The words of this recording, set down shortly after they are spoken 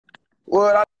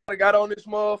What I got on this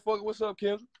motherfucker? What's up,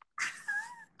 Kendra?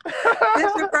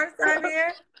 This your first time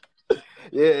here?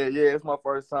 Yeah, it's my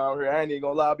first time here. I ain't even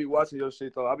gonna lie, I be watching your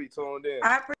shit though. I be tuned in.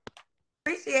 I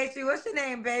appreciate you. What's your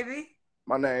name, baby?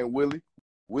 My name Willie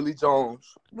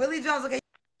Jones. Willie Jones. Okay,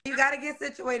 you gotta get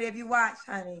situated if you watch,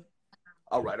 honey.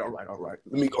 All right. Let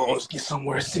me go on, get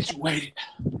somewhere situated.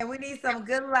 And we need some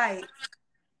good lights.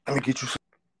 Let me get you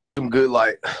some good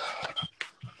light.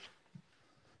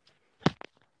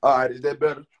 All right, is that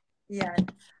better? Yeah.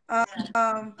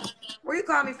 Where you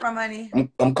call me from, honey?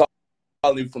 I'm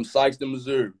calling you from Sikeston,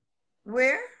 Missouri.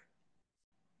 Where?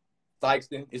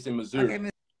 Sikeston, it's in Missouri.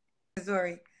 Okay,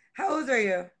 Missouri. How old are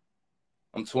you?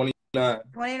 I'm 29.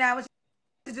 29. What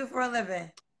you do for a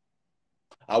living?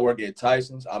 I work at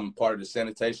Tyson's. I'm part of the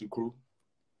sanitation crew.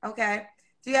 Okay.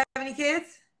 Do you have any kids?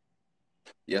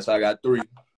 Yes, I got 3.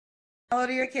 How old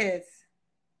are your kids?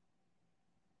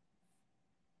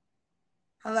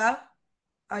 Hello?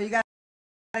 Oh, you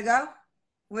gotta go?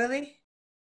 Willie?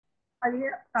 Are you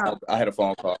here? Oh. I had a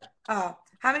phone call. Oh.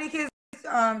 How many kids?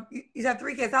 You have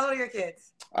 3 kids. How old are your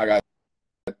kids? I got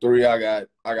 3. I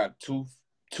got two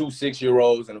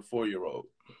 6-year-olds and a 4-year-old.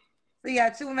 So you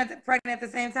got 2 women pregnant at the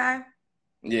same time?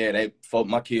 Yeah,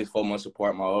 my kids 4 months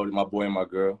apart. My boy and my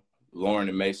girl, Lauren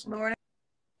and Mason. Lauren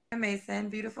and Mason,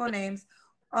 beautiful names.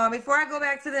 Before I go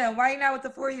back to them, why are you not with the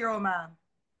 4-year-old mom?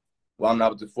 Well, I'm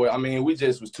not with the 4. I mean, we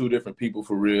just was 2 different people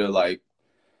for real. Like,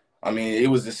 I mean, it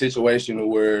was a situation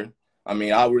where, I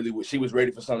mean, she was ready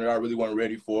for something that I really wasn't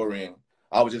ready for, and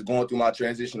I was just going through my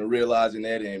transition of realizing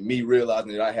that, and me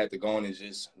realizing that I had to go on and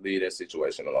just leave that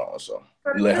situation alone. So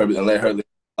let her live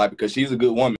life, because she's a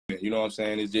good woman. You know what I'm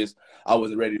saying? It's just I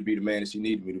wasn't ready to be the man that she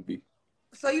needed me to be.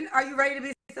 So are you ready to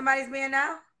be somebody's man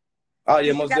now? Oh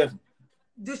yeah, most definitely.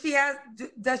 Does she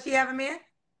have a man?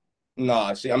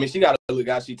 Nah, she got a little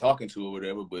guy she talking to or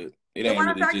whatever, but it ain't why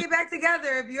don't really y'all get back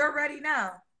together if you're ready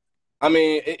now? I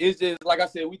mean, it's just, like I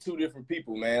said, we 2 different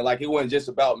people, man. Like, it wasn't just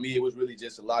about me. It was really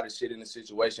just a lot of shit in the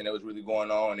situation that was really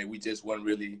going on, and we just wasn't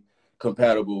really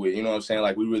compatible with, you know what I'm saying?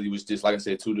 Like, we really was just, like I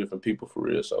said, 2 different people for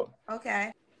real, so.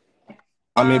 Okay.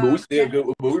 I mean, but we still good,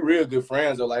 but we real good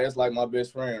friends, though. Like, that's like my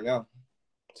best friend now,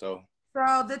 so.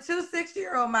 So, the 2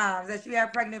 6-year-old moms that you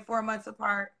had pregnant 4 months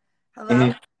apart, hello?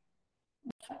 Mm-hmm.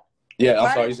 Yeah,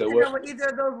 I'm sorry, you said what? With either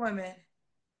of those women?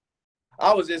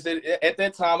 I was just, at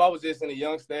that time, I was just in a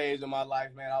young stage of my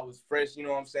life, man. I was fresh, you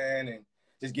know what I'm saying, and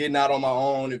just getting out on my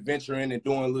own, adventuring and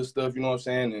doing little stuff, you know what I'm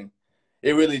saying, and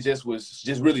it really just was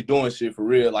just really doing shit for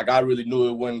real. Like, I really knew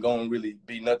it wasn't going to really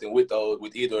be nothing with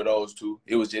either of those 2.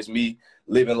 It was just me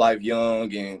living life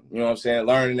young and, you know what I'm saying,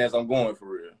 learning as I'm going for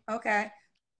real. Okay.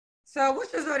 So,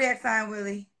 what's your zodiac sign,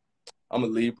 Willie? I'm a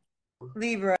Libra.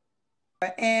 Libra.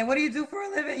 And what do you do for a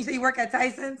living? You say you work at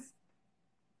Tyson's?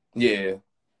 Yeah.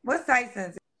 What's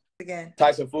Tyson's again?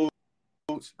 Tyson Foods,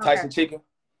 Tyson Okay. Chicken.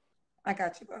 I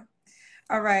got you, bro.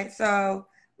 All right, so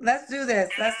let's do this.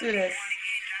 This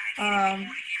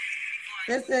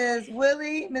is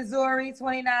Willie, Missouri,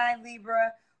 29,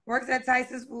 Libra, works at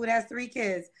Tyson's Food, has 3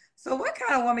 kids. So what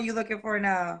kind of woman you looking for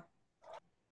now?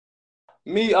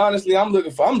 Me, honestly, I'm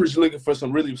just looking for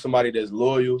somebody that's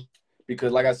loyal.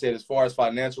 Because, like I said, as far as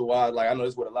financial wise, like I know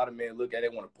that's what a lot of men look at. They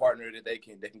want a partner that they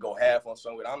can go half on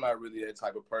something. I'm not really that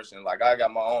type of person. Like, I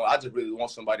got my own. I just really want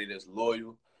somebody that's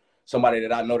loyal, somebody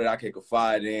that I know that I can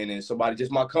confide in, and somebody just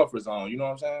my comfort zone. You know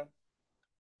what I'm saying?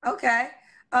 Okay.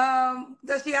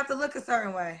 Does she have to look a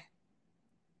certain way?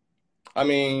 I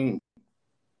mean,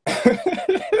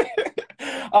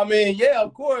 yeah,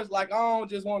 of course. Like, I don't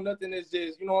just want nothing that's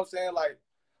just, you know what I'm saying? Like,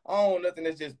 I don't want nothing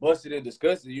that's just busted and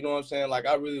disgusted, you know what I'm saying? Like,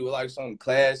 I really would like something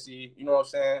classy, you know what I'm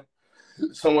saying?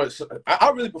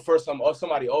 I really prefer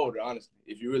somebody older, honestly,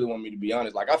 if you really want me to be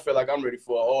honest. Like, I feel like I'm ready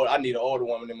for I need an older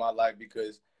woman in my life,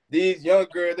 because these young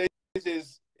girls,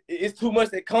 it's too much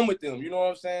that come with them, you know what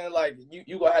I'm saying? Like,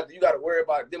 you gotta worry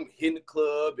about them hitting the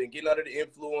club and getting under the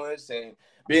influence and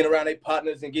being around their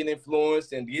partners and getting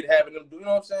influenced and having them do, you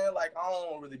know what I'm saying? Like, I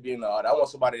don't really be in all that. I want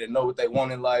somebody that know what they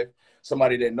want in life,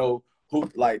 somebody that know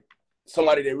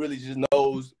somebody that really just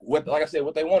knows what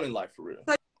they want in life for real.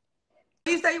 So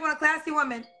you say you want a classy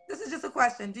woman. This is just a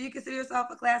question. Do you consider yourself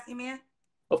a classy man?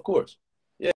 Of course.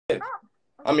 Yeah. Oh, okay.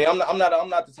 I mean, I'm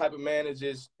not the type of man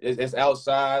that's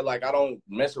outside. Like, I don't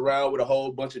mess around with a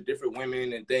whole bunch of different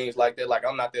women and things like that. Like,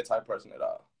 I'm not that type of person at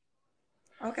all.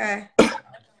 Okay.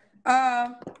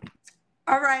 All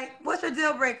right. What's your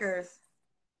deal breakers?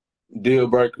 Deal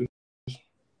breakers.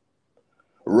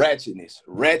 Ratchetness.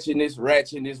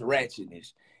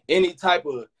 Any type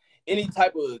of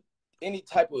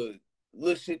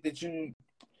little shit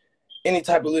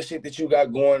that you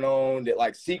got going on, that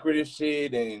like secretive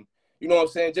shit, and You know what I'm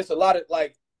saying? Just a lot of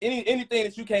like anything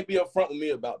that you can't be upfront with me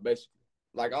about, basically.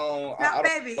 Like Now, I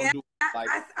baby, don't and do like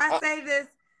I say this.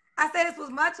 I say this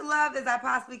with much love as I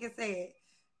possibly can say it.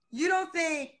 You don't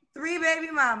think 3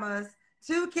 baby mamas,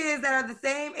 2 kids that are the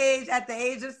same age at the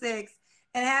age of 6,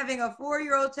 and having a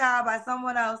 4-year-old child by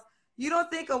someone else, you don't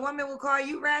think a woman will call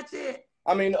you ratchet?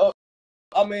 I mean,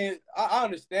 I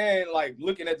understand, like,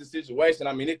 looking at the situation.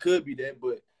 I mean, it could be that,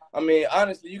 but I mean,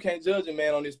 honestly, you can't judge a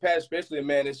man on his past, especially a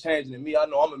man that's changing. And me, I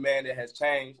know I'm a man that has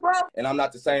changed, Well, and I'm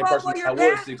not the same person your I was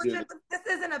past, 6 years ago. this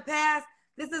isn't a past.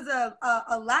 This is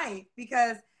a life,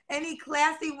 because any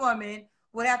classy woman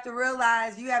would have to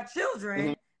realize you have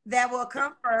children that will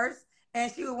come first,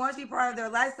 and she would want to be part of their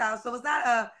lifestyle. So it's not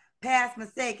a past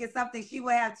mistake. It's something she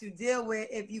would have to deal with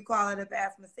if you call it a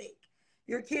past mistake.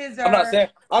 Your kids are.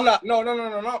 I'm not. No.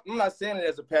 I'm not saying it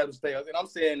as a past mistake. I'm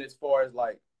saying as far as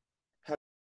like, how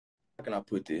can I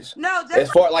put this? No, just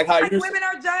as far like how like you're. women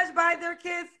are judged by their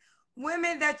kids.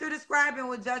 Women that you're describing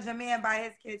would judge a man by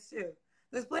his kids too.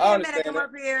 There's plenty of men that come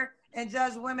up here and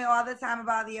judge women all the time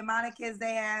about the amount of kids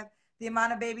they have, the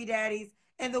amount of baby daddies.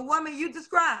 And the woman you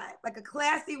describe, like a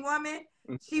classy woman,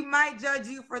 she might judge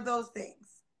you for those things.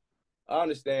 I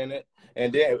understand it,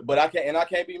 and then, but I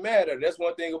can't be mad at her. That's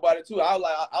one thing about it too. I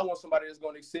want somebody that's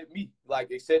going to accept me,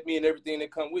 like accept me and everything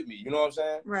that come with me. You know what I'm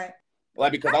saying? Right.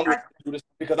 Like because I'm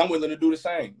willing to do the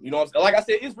same. You know what I'm saying? Like I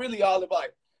said, it's really all about,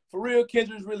 for real,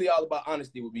 Kendra, it's really all about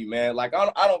honesty with me, man. Like I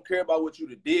don't care about what you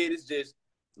did. It's just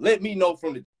let me know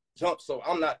from the jump, so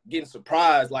I'm not getting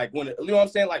surprised. Like when you know what I'm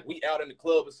saying? Like we out in the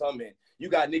club or something, and you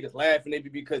got niggas laughing maybe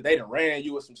because they done ran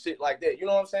you or some shit like that. You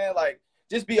know what I'm saying? Like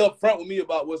just be upfront with me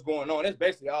about what's going on. That's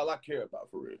basically all I care about,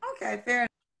 for real. Okay, fair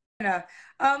enough.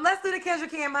 Let's do the Kendra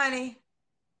Cam, honey.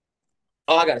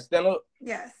 Oh, I gotta stand up?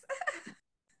 Yes.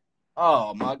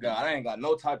 Oh my God, I ain't got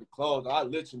no type of clothes. I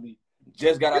literally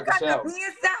just got out the shower. You got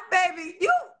your pants out, baby.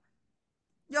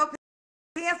 Your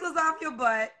pants was off your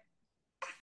butt.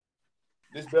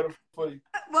 This better for you.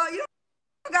 Well, you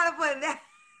don't gotta put that.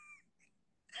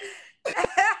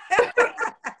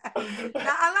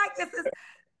 Now I like this.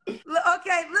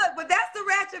 Okay, look, but that's the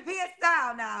ratchet pants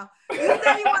style now. You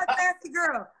say you want a classy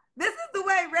girl. This is the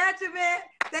way ratchet men,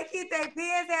 they keep their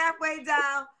pants halfway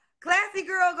down. Classy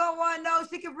girl gonna want to know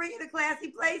she can bring you to classy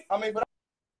place. I mean, but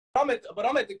I'm at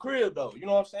the crib though. You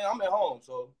know what I'm saying? I'm at home,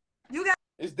 so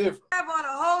it's different. Have on a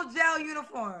whole gel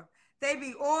uniform. They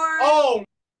be orange. Oh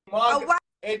my God!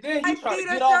 And then you trying to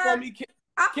get off on me,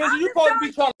 Kendra. You supposed to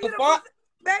be trying to find,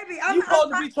 baby. You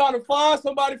supposed to be trying to find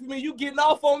somebody for me. You getting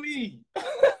off on me. I'm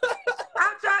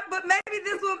trying, but maybe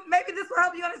this will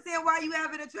help you understand why you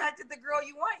haven't attracted the girl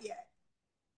you want yet.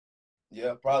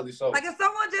 Yeah, probably so. Like if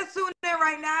someone just tuned in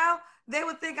right now, they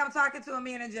would think I'm talking to a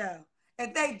man in jail.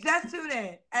 If they just tune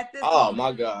in at this moment.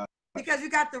 My God. Because you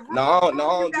got the you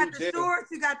got the shorts,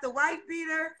 you got the white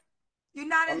beater. You're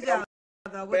not in jail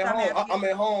though. I'm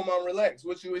at home. I'm relaxed.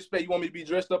 What you expect? You want me to be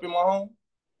dressed up in my home?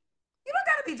 You don't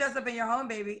gotta be dressed up in your home,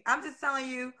 baby. I'm just telling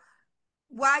you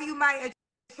why you might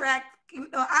attract.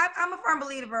 I'm a firm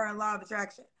believer in law of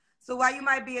attraction. So why you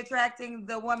might be attracting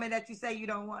the woman that you say you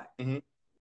don't want. Mm-hmm.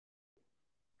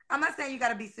 I'm not saying you got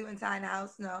to be suit and tie in the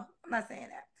house. No, I'm not saying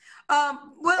that. I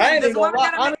ain't even gonna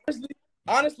lie.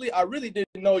 Honestly, I really didn't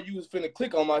know you was finna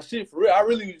click on my shit for real. I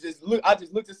really just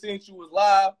looked to see if she was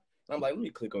live. And I'm like, let me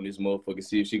click on this motherfucker,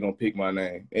 see if she gonna pick my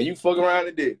name. And you fuck around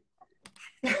and did.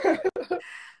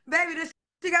 Baby, does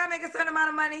she gotta make a certain amount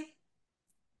of money?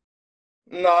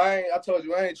 No, I told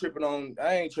you I ain't tripping,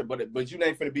 but you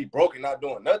ain't finna be broke and not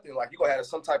doing nothing. Like you gonna have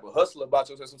some type of hustle about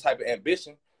yourself, some type of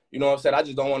ambition. You know what I'm saying? I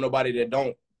just don't want nobody that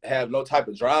don't have no type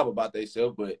of drive about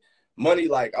themselves. But money,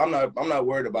 like I'm not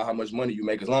worried about how much money you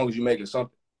make as long as you making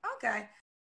something. Okay.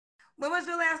 When was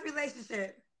your last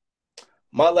relationship?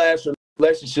 My last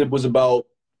relationship was about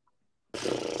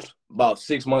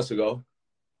 6 months ago.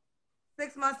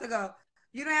 6 months ago.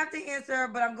 You don't have to answer,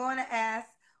 but I'm going to ask.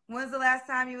 When's the last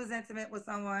time you was intimate with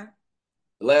someone?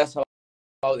 Last time,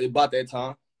 about that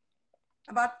time.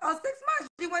 6 months.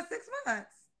 You went 6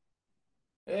 months.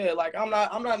 Yeah, like I'm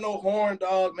not no horn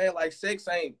dog, man. Like sex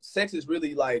is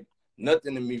really like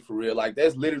nothing to me for real. Like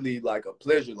that's literally like a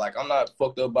pleasure. Like I'm not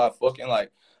fucked up by fucking.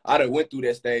 Like I done went through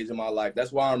that stage in my life.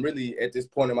 That's why I'm really at this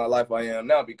point in my life I am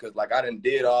now, because like I done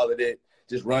did all of that,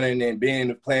 just running and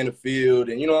playing the field,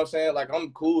 and you know what I'm saying? Like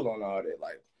I'm cool on all that.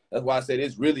 Like that's why I said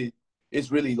it's really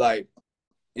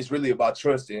about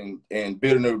trust and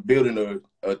building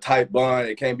a tight bond.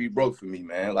 It can't be broke for me,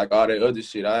 man. Like all that other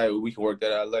shit, we can work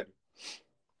that out later.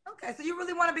 Okay, so you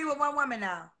really want to be with one woman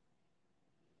now?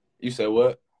 You said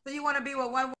what? So you want to be with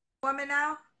one woman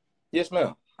now? Yes,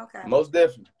 ma'am. Okay. Most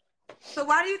definitely. So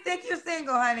why do you think you're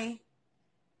single, honey?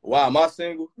 Why am I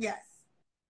single? Yes.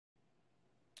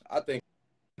 I think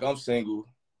I'm single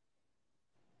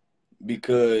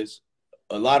because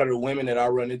a lot of the women that I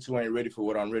run into ain't ready for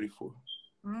what I'm ready for.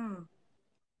 Mm.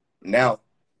 Now.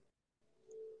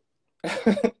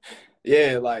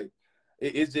 Yeah, like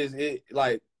it's just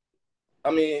like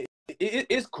I mean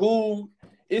it's cool.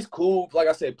 It's cool, like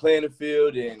I said, playing the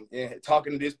field and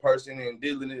talking to this person and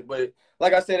dealing it. But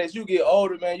like I said, as you get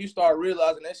older, man, you start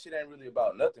realizing that shit ain't really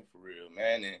about nothing for real,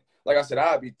 man. And like I said,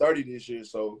 I'll be 30 this year,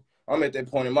 so I'm at that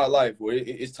point in my life where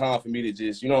it's time for me to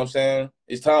just, you know what I'm saying?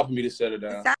 It's time for me to settle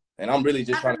down. And I'm really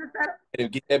just trying to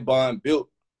get that bond built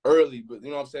early, but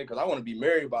you know what I'm saying? Because I want to be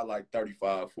married by like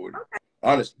 35, 40, okay.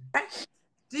 Honestly.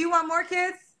 Do you want more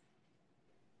kids?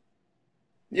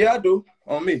 Yeah, I do.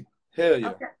 On me. Hell yeah.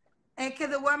 Okay. And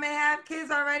can the woman have kids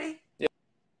already? Yeah,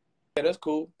 that's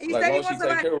cool. You like said long you as she want take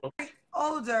somebody care of them.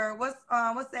 older.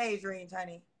 What's the age range,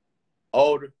 honey?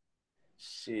 Older.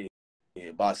 Shit. Yeah,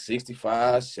 about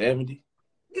 65, 70.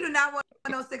 You do not want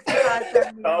no 65,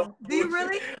 70. Do you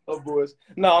really? Of course.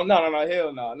 No,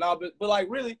 hell no. No, but like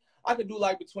really, I could do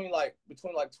like between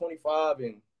 25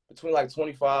 and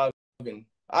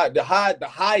the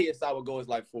highest I would go is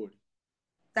like 40.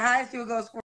 The highest you would go is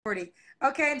 40.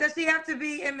 Okay, does she have to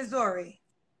be in Missouri?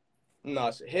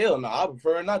 No, hell no. I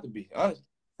prefer not to be, honestly.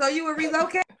 So you would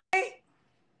relocate?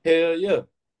 Hell yeah.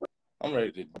 I'm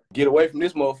ready to get away from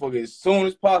this motherfucker as soon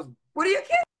as possible. Where do your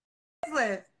kids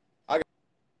live? I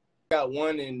got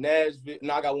one in Nashville.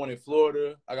 No, I got one in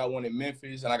Florida. I got one in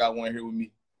Memphis, and I got one here with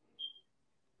me.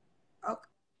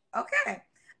 Okay.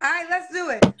 All right, let's do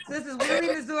it. So this is Willie,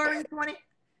 Missouri, 20.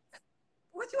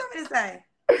 What you want me to say?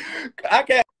 I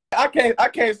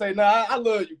can't say no. I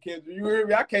love you, Kendra. You hear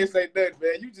me? I can't say nothing,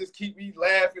 man. You just keep me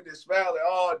laughing and smiling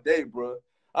all day, bro.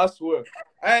 I swear.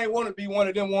 I ain't want to be one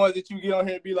of them ones that you get on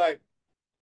here and be like,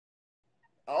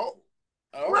 oh.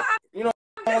 Well, you know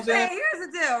what I'm saying? Here's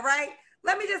the deal, right?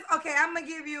 Let me just, okay, I'm going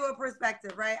to give you a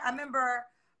perspective, right? I remember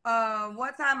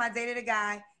one time I dated a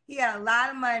guy. He had a lot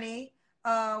of money,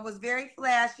 was very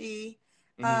flashy,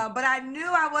 but I knew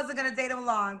I wasn't going to date him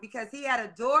long because he had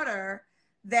a daughter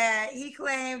that he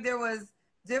claimed there was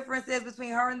differences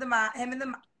between her and the mom, him and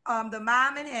the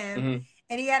mom and him,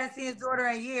 and he hadn't seen his daughter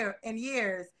in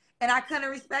years, and I couldn't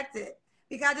respect it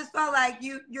because I just felt like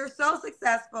you're so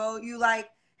successful, you like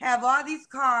have all these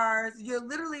cars, you're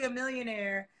literally a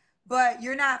millionaire, but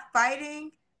you're not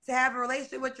fighting to have a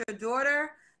relationship with your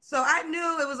daughter. So I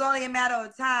knew it was only a matter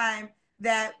of time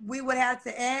that we would have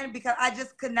to end because I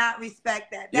just could not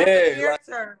respect that. That's the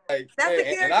character. That's the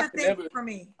character thing for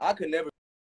me. I could never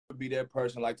be that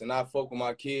person, like to not fuck with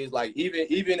my kids. Like even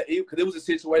because it was a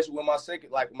situation with my second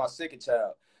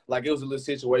child. Like it was a little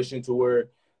situation to where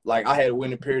like I had to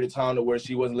win a period of time to where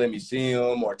she wasn't letting me see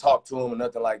him or talk to him or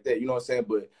nothing like that. You know what I'm saying?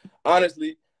 But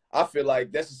honestly, I feel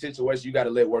like that's a situation you got to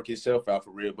let work itself out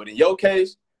for real. But in your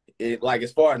case, it like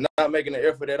as far as not making an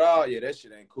effort at all, yeah, that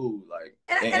shit ain't cool. Like,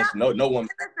 no one.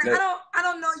 Listen, I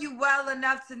don't know you well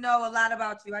enough to know a lot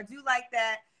about you. I do like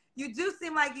that you do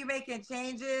seem like you're making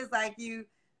changes. Like you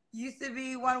used to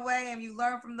be one way and you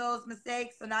learn from those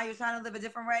mistakes, so now you're trying to live a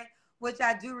different way, which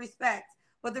I do respect.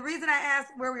 But the reason I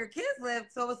asked where your kids live,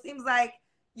 so it seems like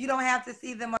you don't have to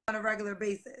see them on a regular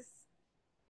basis.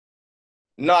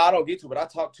 No, I don't get to, but I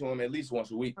talk to them at least once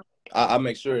a week. I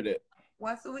make sure of that.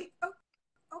 Once a week? Oh,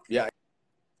 okay. Yeah.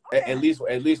 Okay. At least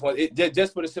one.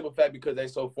 Just for the simple fact because they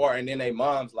so far, and then they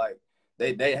moms like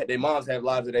they moms have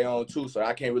lives of their own too, so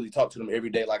I can't really talk to them every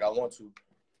day like I want to.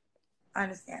 I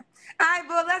understand. All right,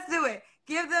 well, let's do it.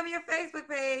 Give them your Facebook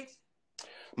page.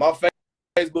 My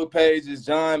Facebook page is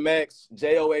John Max,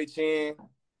 JOHN,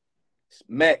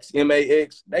 Max,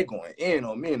 MAX. They going in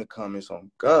on me in the comments on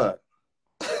God.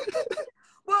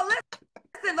 Well,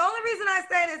 listen, the only reason I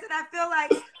say this, and I feel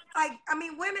like, I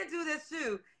mean, women do this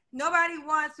too. Nobody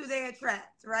wants who they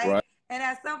attract, right? And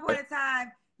at some point in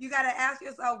time, you got to ask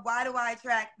yourself, why do I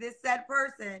attract this said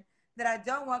person that I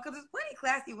don't want? Because there's plenty of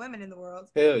classy women in the world.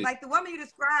 Like the woman you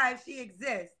described, she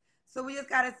exists. So we just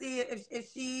got to see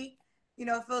if she,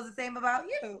 feels the same about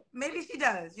you. Maybe she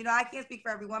does. I can't speak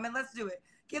for every woman. Let's do it.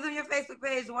 Give them your Facebook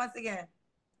page once again.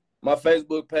 My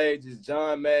Facebook page is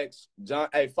John Max.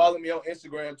 Hey, follow me on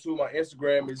Instagram too. My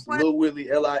Instagram is Lil Willie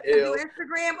LIL. Do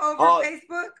Instagram over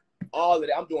Facebook? All of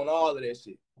that. I'm doing all of that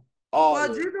shit.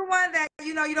 Do the one that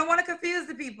you don't want to confuse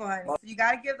the people, honey. So you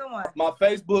got to give them one. My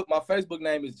Facebook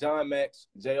name is John Max,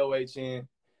 JOHN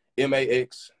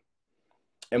MAX,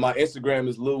 and my Instagram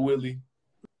is Lil Willie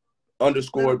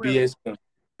 _BSM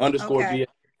 _BSM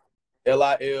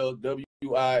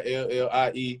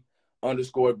LILWILLIE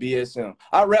underscore BSM.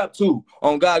 I rap too.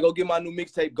 On God, go get my new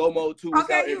mixtape, Go Mode 2. It's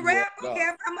Okay, out you everywhere. rap? Okay,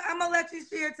 I'm going to let you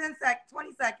share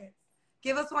 20 seconds.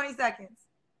 Give us 20 seconds.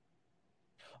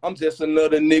 I'm just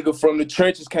another nigga from the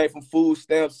trenches, came from food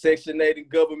stamps, Section 8 and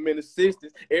government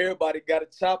assistance. Everybody got a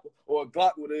chopper or a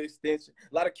Glock with an extension.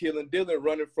 A lot of killing, dealing,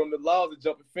 running from the laws and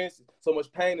jumping fences. So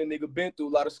much pain a nigga been through, a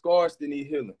lot of scars still need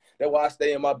healing. That's why I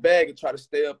stay in my bag and try to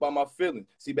stay up on my feelings.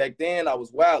 See, back then I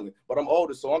was wilding, but I'm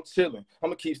older, so I'm chilling. I'm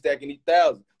going to keep stacking these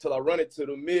thousands till I run into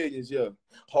the millions, yeah.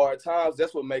 Hard times,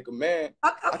 that's what make a man.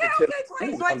 Okay,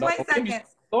 20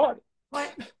 seconds.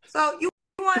 So you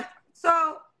want,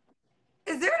 so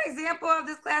is there an example of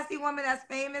this classy woman that's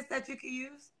famous that you could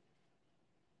use?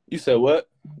 You said what?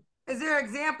 Is there an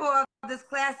example of this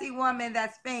classy woman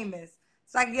that's famous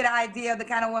so I can get an idea of the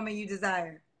kind of woman you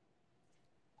desire?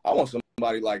 I want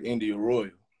somebody like India Royal.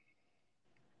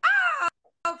 Oh,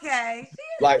 okay.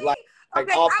 Like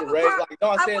okay, off the radar. Like, you know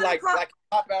what I'm saying? Like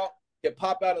pop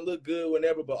out and look good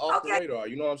whenever, but off the radar.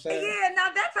 You know what I'm saying? Yeah,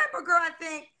 now that type of girl I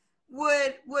think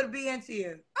would be into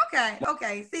you.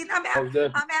 Okay. See, I'm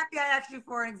happy I asked you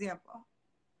for an example.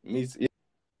 Me too.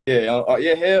 Yeah,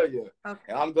 yeah, hell yeah. Okay.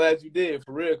 And I'm glad you did,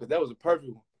 for real, because that was a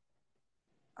perfect one.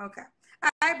 Okay. All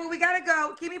right, but we got to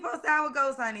go. Keep me posted how it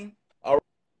goes, honey. All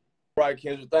right,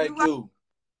 Kendra. Thank you.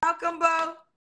 Welcome, Bo.